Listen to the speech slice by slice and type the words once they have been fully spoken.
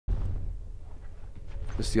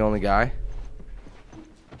This is the only guy.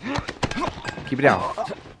 Keep it down.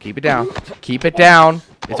 Keep it down. Keep it down.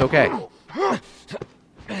 It's okay.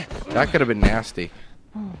 That could have been nasty.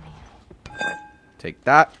 Take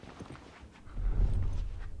that.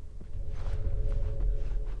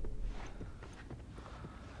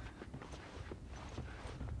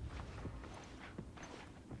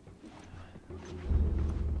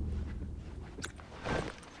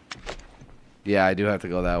 Yeah, I do have to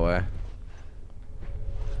go that way.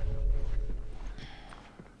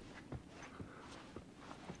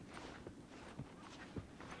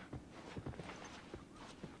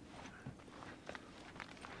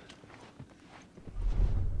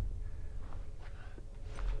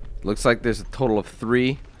 Looks like there's a total of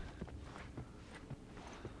 3.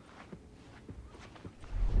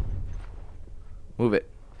 Move it.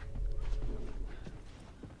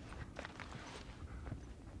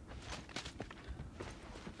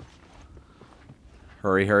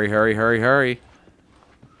 Hurry, hurry, hurry, hurry, hurry.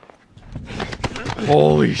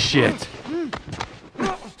 Holy shit.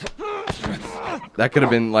 That could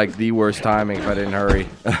have been like the worst timing if I didn't hurry.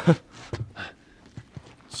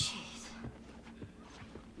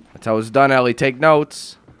 That's how it's done, Ellie. Take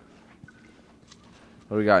notes.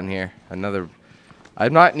 What do we got in here? Another...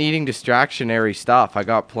 I'm not needing distractionary stuff. I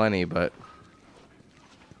got plenty, but...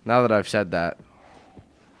 Now that I've said that,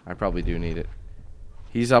 I probably do need it.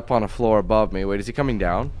 He's up on a floor above me. Wait, is he coming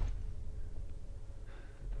down?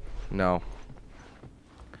 No.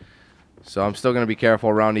 So I'm still going to be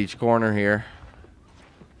careful around each corner here.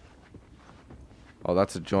 Oh,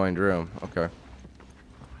 that's a joined room. Okay.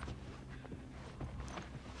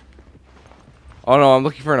 Oh, no, I'm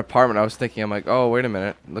looking for an apartment. I was thinking, I'm like, oh, wait a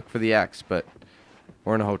minute. Look for the X, but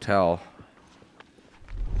we're in a hotel.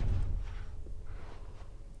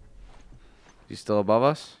 He's still above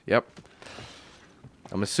us? Yep.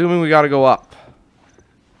 I'm assuming we got to go up.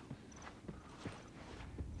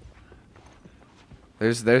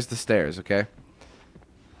 There's the stairs, okay?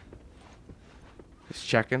 Just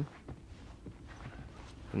checking.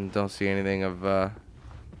 And don't see anything of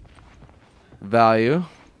value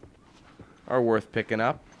or worth picking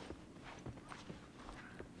up.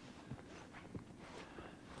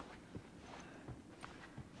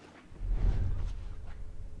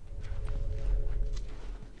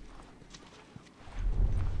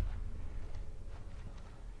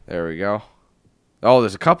 There we go. Oh,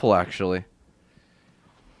 there's a couple actually.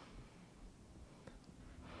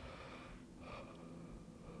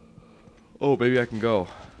 Oh, maybe I can go.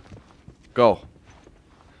 Go.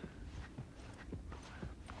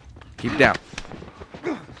 Keep it down.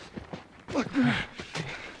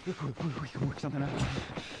 We can work something out.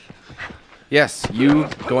 Yes, you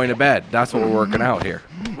going to bed. That's what we're working out here.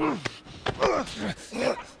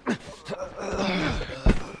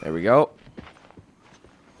 There we go.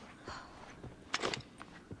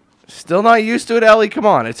 Still not used to it, Ellie? Come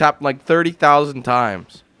on. It's happened like 30,000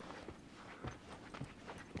 times.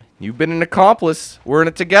 You've been an accomplice. We're in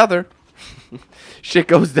it together. Shit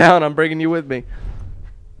goes down. I'm bringing you with me.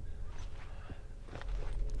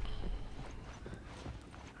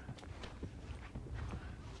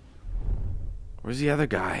 Where's the other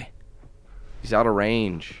guy? He's out of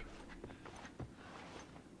range.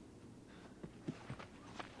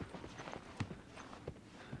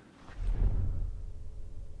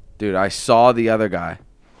 Dude, I saw the other guy.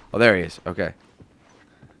 Oh, there he is. Okay.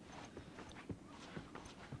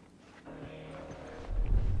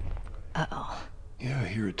 Uh-oh. Yeah, I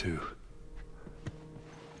hear it too.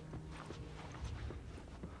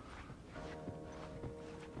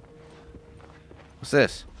 What's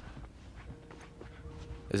this?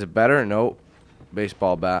 Is it better? Nope.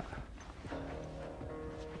 Baseball bat.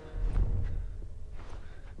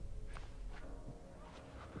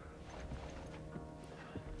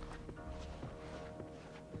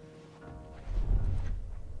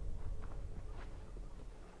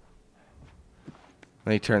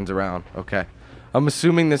 And he turns around. Okay. I'm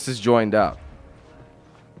assuming this is joined up.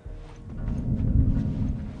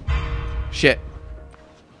 Shit.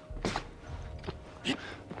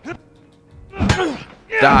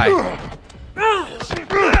 Die.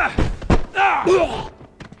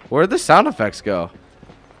 Where'd the sound effects go?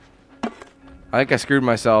 I think I screwed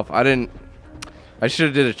myself. I should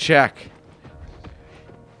have did a check.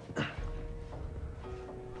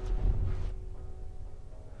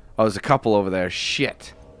 Oh, there's a couple over there.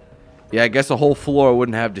 Shit. Yeah, I guess the whole floor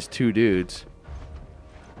wouldn't have just 2 dudes.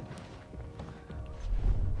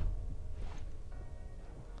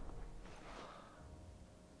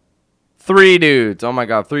 Three dudes. Oh my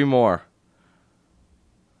god, 3 more.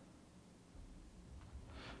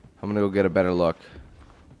 I'm gonna go get a better look.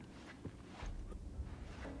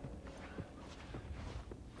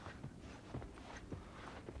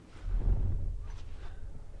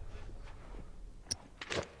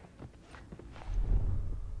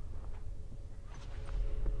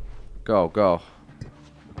 Go, go.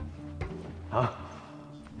 Huh?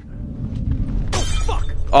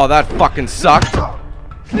 Oh, that fucking sucked.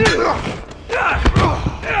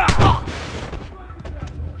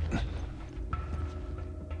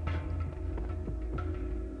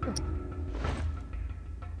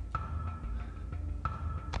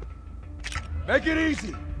 Make it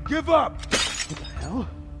easy. Give up. What the hell?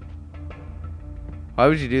 Why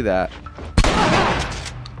would you do that?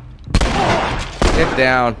 Get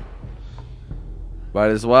down.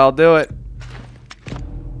 Might as well do it.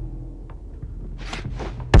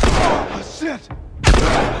 Oh, shit.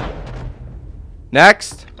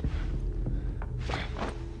 Next.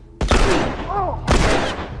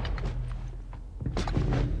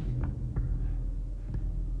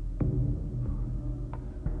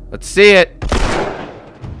 Let's see it.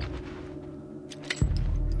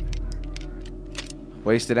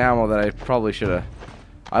 Wasted ammo that I probably should have.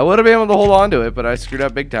 I would have been able to hold on to it, but I screwed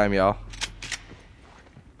up big time, y'all.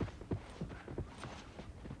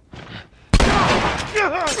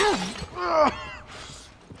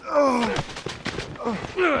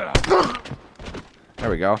 There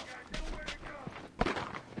we go.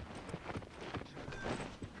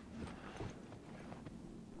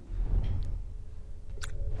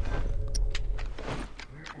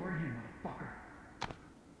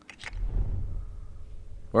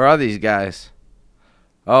 Where are these guys?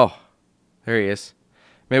 Oh, there he is.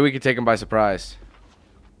 Maybe we could take him by surprise.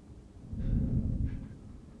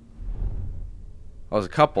 Oh, there's a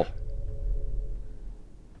couple.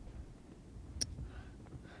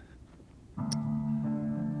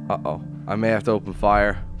 Uh-oh. I may have to open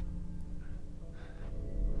fire.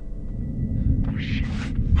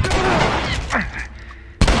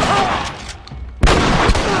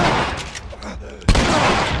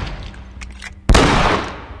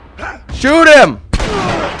 Shoot him!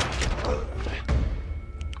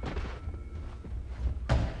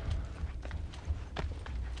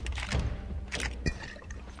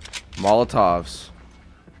 Molotovs.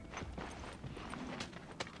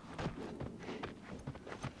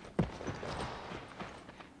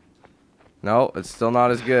 No, it's still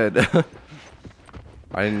not as good.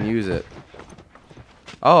 I didn't use it.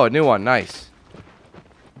 Oh, a new one. Nice.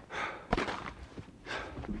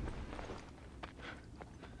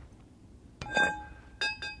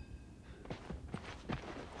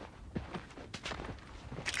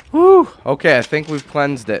 Whew. Okay, I think we've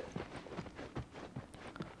cleansed it.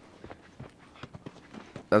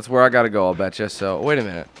 That's where I gotta go, I'll betcha. So, wait a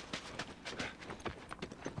minute.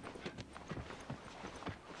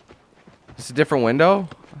 It's a different window?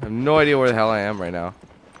 I have no idea where the hell I am right now.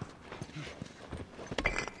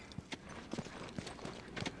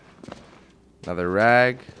 Another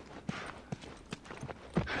rag.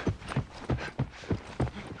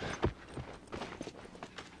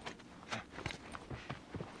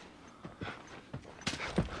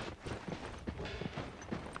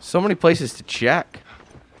 So many places to check.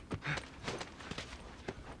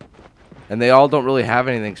 And they all don't really have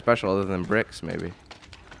anything special other than bricks, maybe.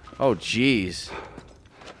 Oh, jeez.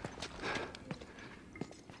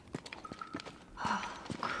 Oh,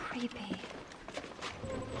 creepy.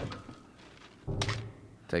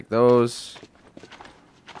 Take those.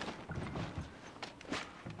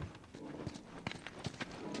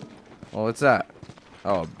 Oh, what's that?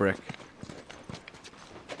 Oh, a brick.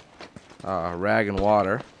 Rag and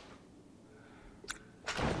water.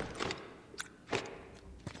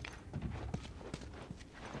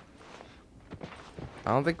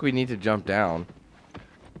 I don't think we need to jump down.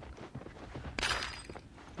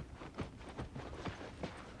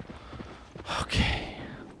 Okay.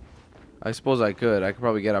 I suppose I could. I could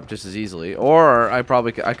probably get up just as easily. Or I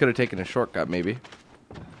could have taken a shortcut, maybe.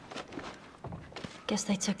 Guess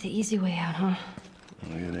they took the easy way out, huh?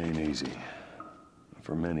 It ain't easy.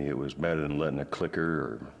 For many, it was better than letting a clicker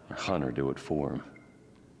or a hunter do it for them.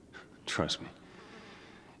 Trust me.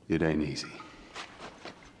 It ain't easy.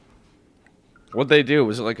 What'd they do?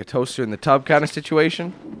 Was it like a toaster in the tub kind of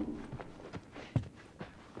situation?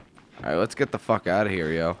 Alright, let's get the fuck out of here,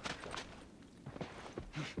 yo.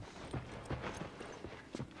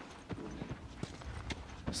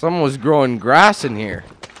 Someone was growing grass in here.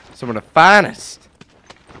 Some of the finest.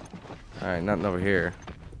 Alright, nothing over here.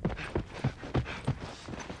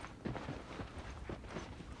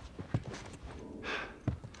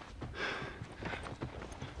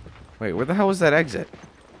 Wait, where the hell was that exit?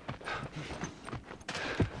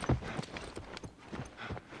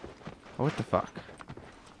 Oh, what the fuck?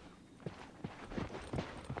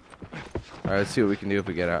 Alright, let's see what we can do if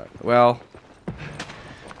we get out. Well...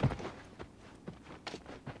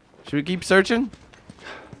 should we keep searching?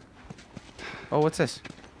 Oh, what's this?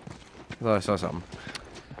 I thought I saw something.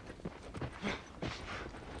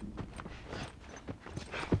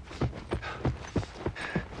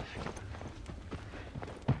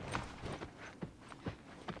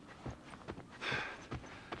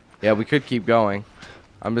 Yeah, we could keep going.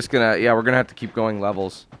 I'm just gonna... Yeah, we're gonna have to keep going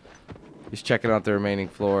levels. Just checking out the remaining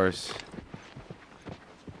floors.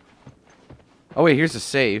 Oh, wait, here's a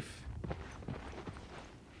safe.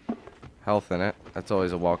 Health in it. That's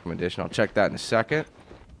always a welcome addition. I'll check that in a second.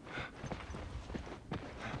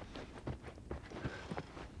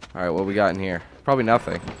 Alright, what we got in here? Probably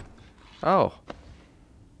nothing. Oh.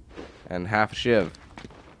 And half a shiv.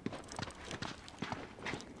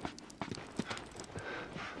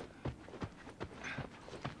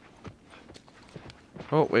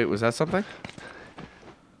 Oh, wait, was that something?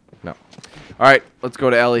 No. Alright, let's go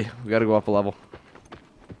to Ellie. We gotta go up a level.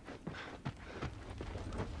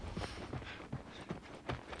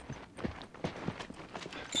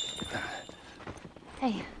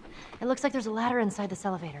 Hey, it looks like there's a ladder inside this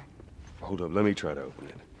elevator. Hold up, let me try to open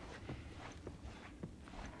it.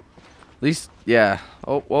 At least, yeah.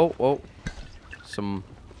 Oh, whoa, whoa. Some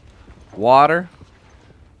water.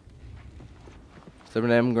 Some of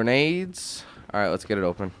them grenades. Alright, let's get it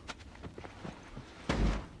open.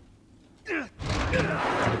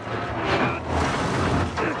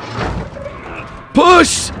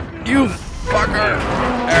 Push! You fucker!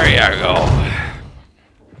 There you go.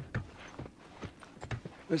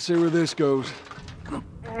 Let's see where this goes. Be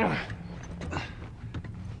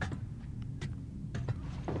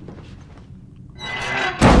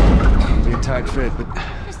a tight fit, but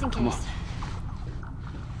Just in case.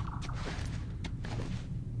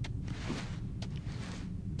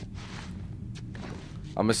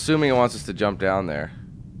 I'm assuming it wants us to jump down there.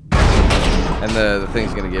 And the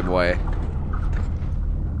thing's gonna give way.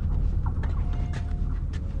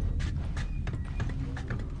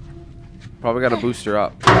 Probably gotta boost her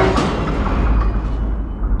up.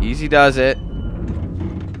 Easy does it.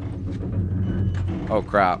 Oh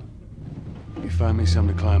crap. you find me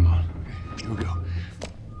something to climb on. Okay,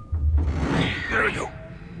 here we go.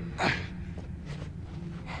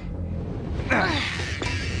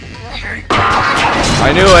 There we go.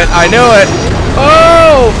 I knew it. I knew it.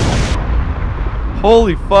 Oh!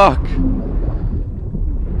 Holy fuck.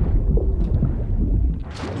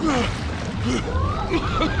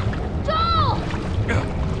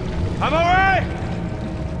 I'm alright!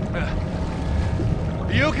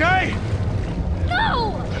 Are you okay?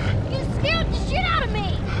 No! You scared the shit out of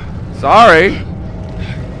me! Sorry.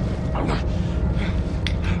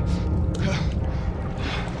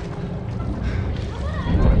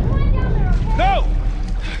 No!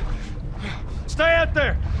 Stay out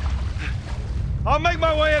there! I'll make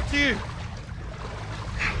my way up to you.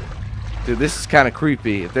 Dude, this is kind of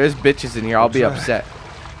creepy. If there's bitches in here, I'll be upset.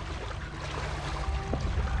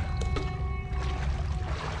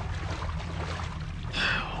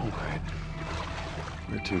 Alright.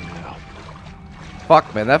 Where to now?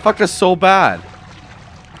 Fuck, man. That fucked us so bad.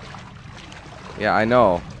 Yeah, I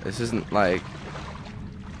know. This isn't like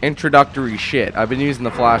introductory shit. I've been using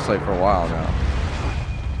the flashlight for a while now.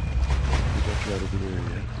 You got right over there yet?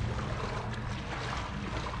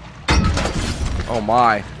 Oh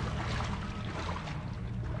my.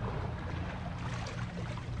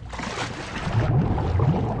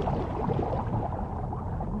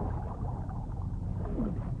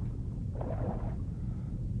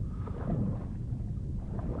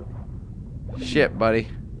 Shit, buddy.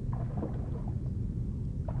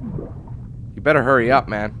 You better hurry up,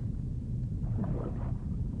 man.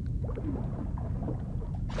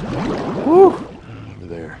 Woo! Over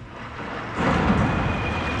there.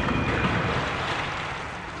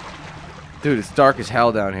 Dude, it's dark as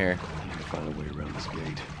hell down here. I need to find a way around this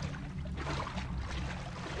gate.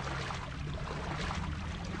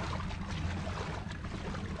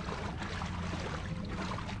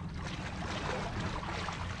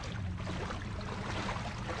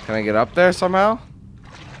 Can I get up there somehow?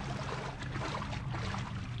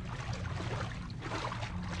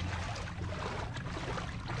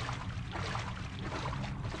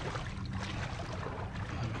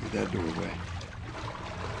 Maybe that doorway.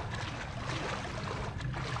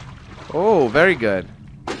 Oh, very good.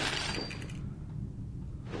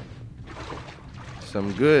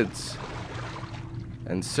 Some goods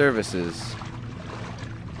and services.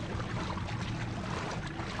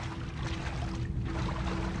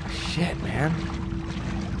 Shit, man.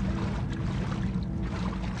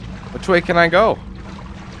 Which way can I go?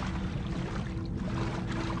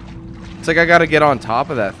 It's like I gotta get on top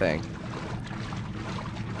of that thing.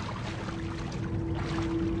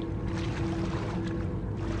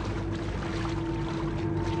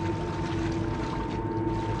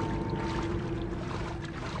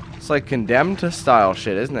 It's like Condemned to style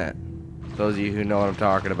shit, isn't it? Those of you who know what I'm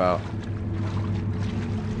talking about.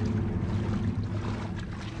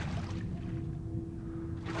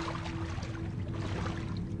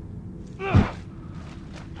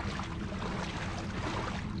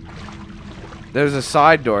 There's a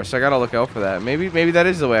side door, so I gotta look out for that. Maybe that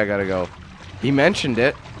is the way I gotta go. He mentioned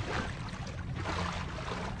it.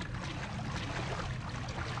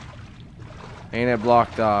 Ain't it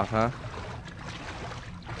blocked off, huh?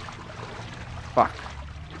 Fuck.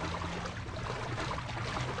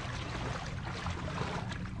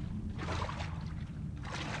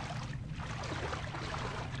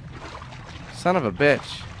 Son of a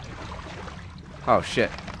bitch. Oh shit.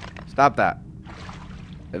 Stop that.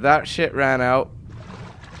 If that shit ran out.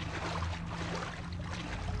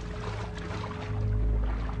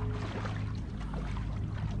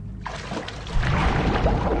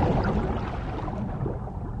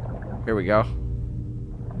 Here we go.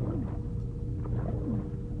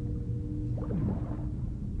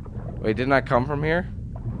 Wait, didn't I come from here?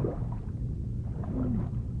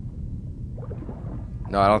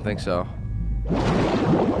 No, I don't think so.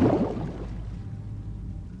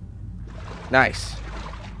 Nice.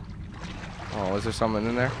 Oh, is there something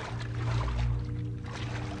in there?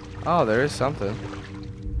 Oh, there is something.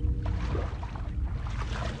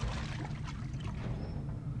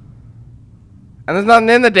 And there's nothing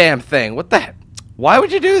in the damn thing. What the heck? Why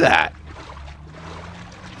would you do that?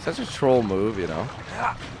 Such a troll move, you know.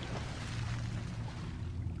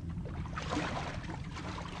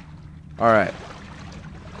 Alright.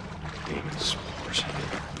 Demon spores.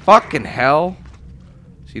 Fucking hell.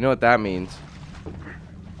 So you know what that means.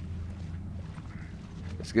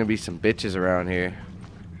 There's gonna be some bitches around here.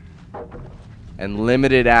 And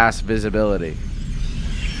limited ass visibility.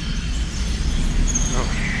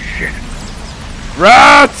 Oh shit.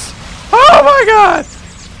 Rats! Oh my god!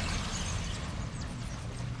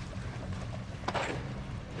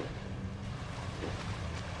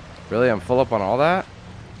 Really? I'm full up on all that?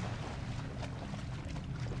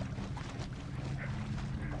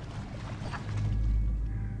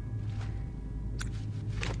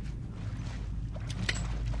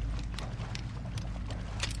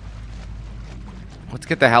 Let's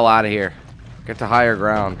get the hell out of here. Get to higher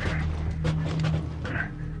ground.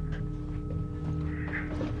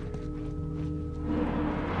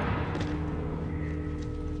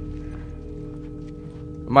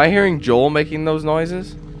 Am I hearing Joel making those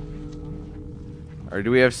noises? Or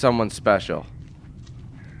do we have someone special?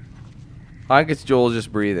 I think it's Joel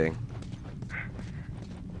just breathing.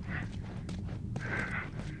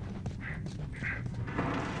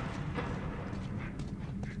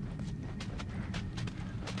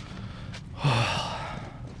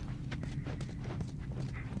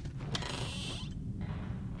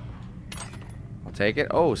 I'll take it.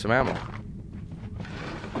 Oh, some ammo.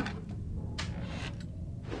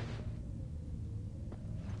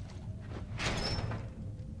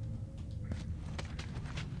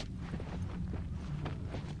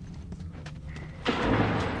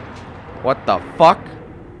 What the fuck?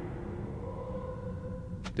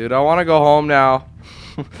 Dude, I want to go home now.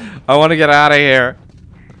 I want to get out of here.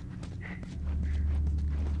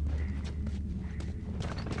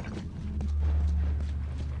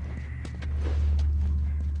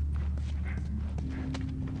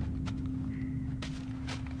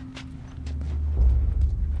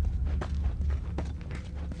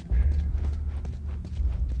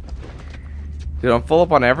 Dude, I'm full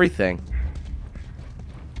up on everything.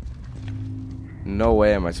 No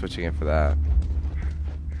way am I switching it for that.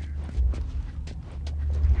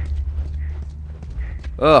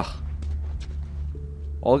 Ugh.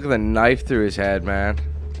 Oh, look at the knife through his head, man.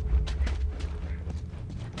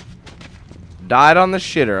 Died on the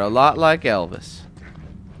shitter, a lot like Elvis.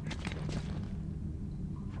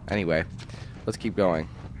 Anyway, let's keep going.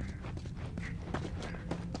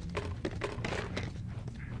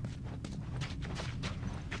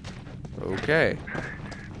 Okay.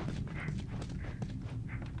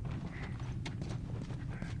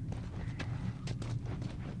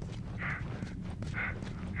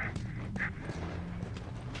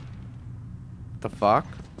 The fuck?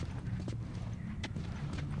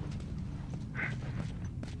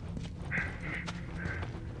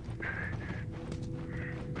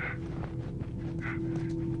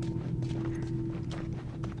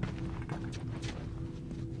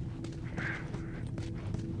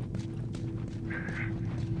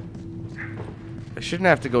 I shouldn't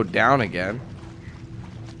have to go down again.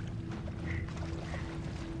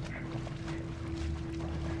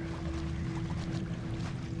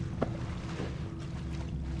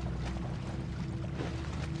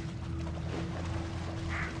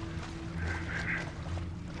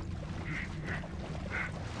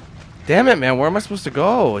 Damn it, man. Where am I supposed to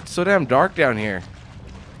go? It's so damn dark down here.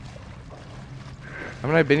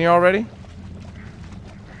 Haven't I been here already?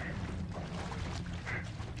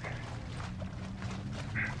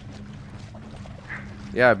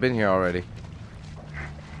 Yeah, I've been here already.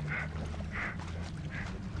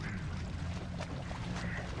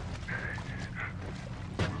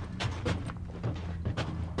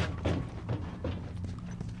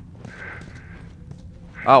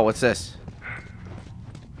 Oh, what's this?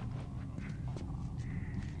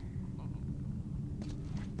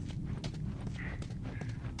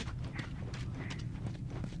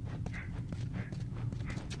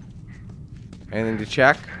 Anything to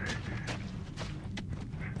check?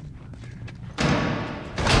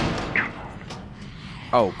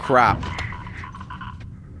 Oh, crap.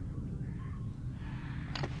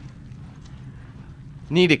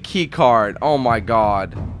 Need a key card. Oh my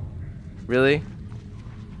god. Really?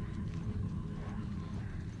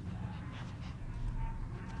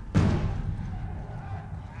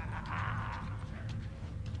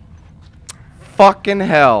 Fucking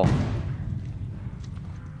hell.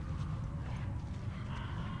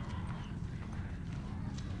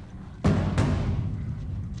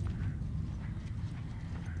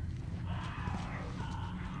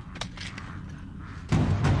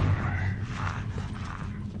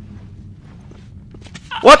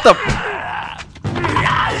 What the?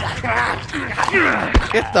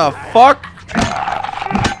 Get the fuck?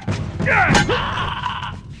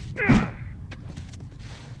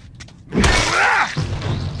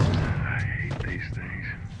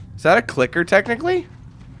 Is that a clicker technically?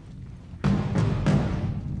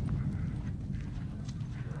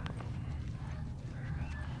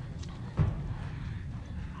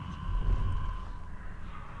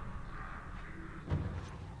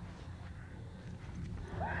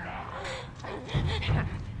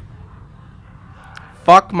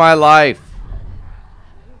 Fuck my life.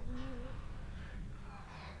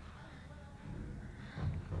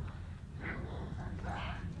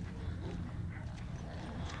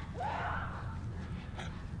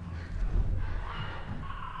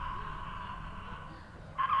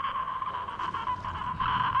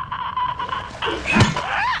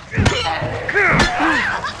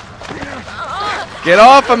 Get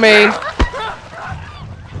off of me.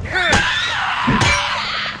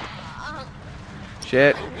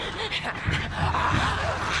 Shit.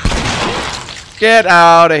 Get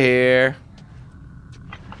out of here.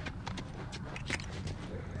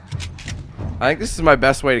 I think this is my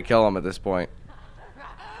best way to kill him at this point.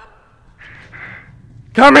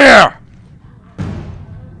 Come here!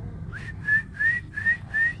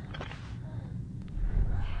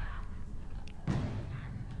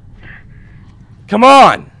 Come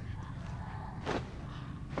on!